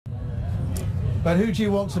But who do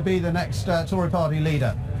you want to be the next Tory party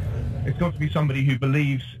leader? It's got to be somebody who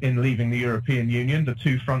believes in leaving the European Union. The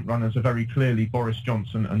two front runners are very clearly Boris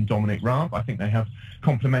Johnson and Dominic Raab. I think they have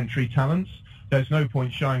complementary talents. There's no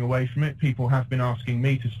point shying away from it. People have been asking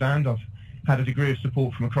me to stand. I've had a degree of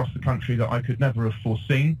support from across the country that I could never have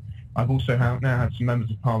foreseen. I've also now had some members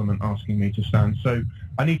of Parliament asking me to stand. So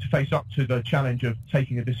I need to face up to the challenge of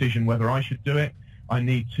taking a decision whether I should do it. I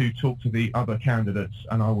need to talk to the other candidates,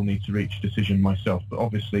 and I will need to reach a decision myself. But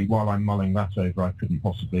obviously, while I'm mulling that over, I couldn't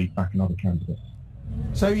possibly back another candidate.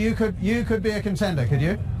 So you could be a contender, could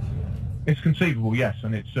you? It's conceivable, yes,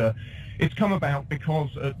 and it's come about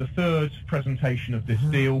because at the third presentation of this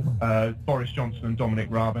deal, Boris Johnson and Dominic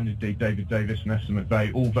Raab, and indeed David Davis and Esther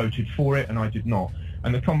McVeigh, all voted for it, and I did not.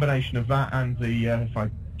 And the combination of that and the, if I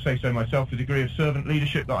say so myself, the degree of servant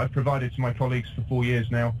leadership that I've provided to my colleagues for 4 years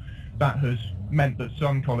now, that has meant that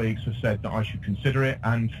some colleagues have said that I should consider it,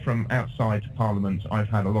 and from outside Parliament I've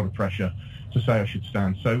had a lot of pressure to say I should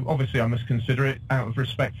stand. So obviously I must consider it out of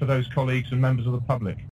respect for those colleagues and members of the public.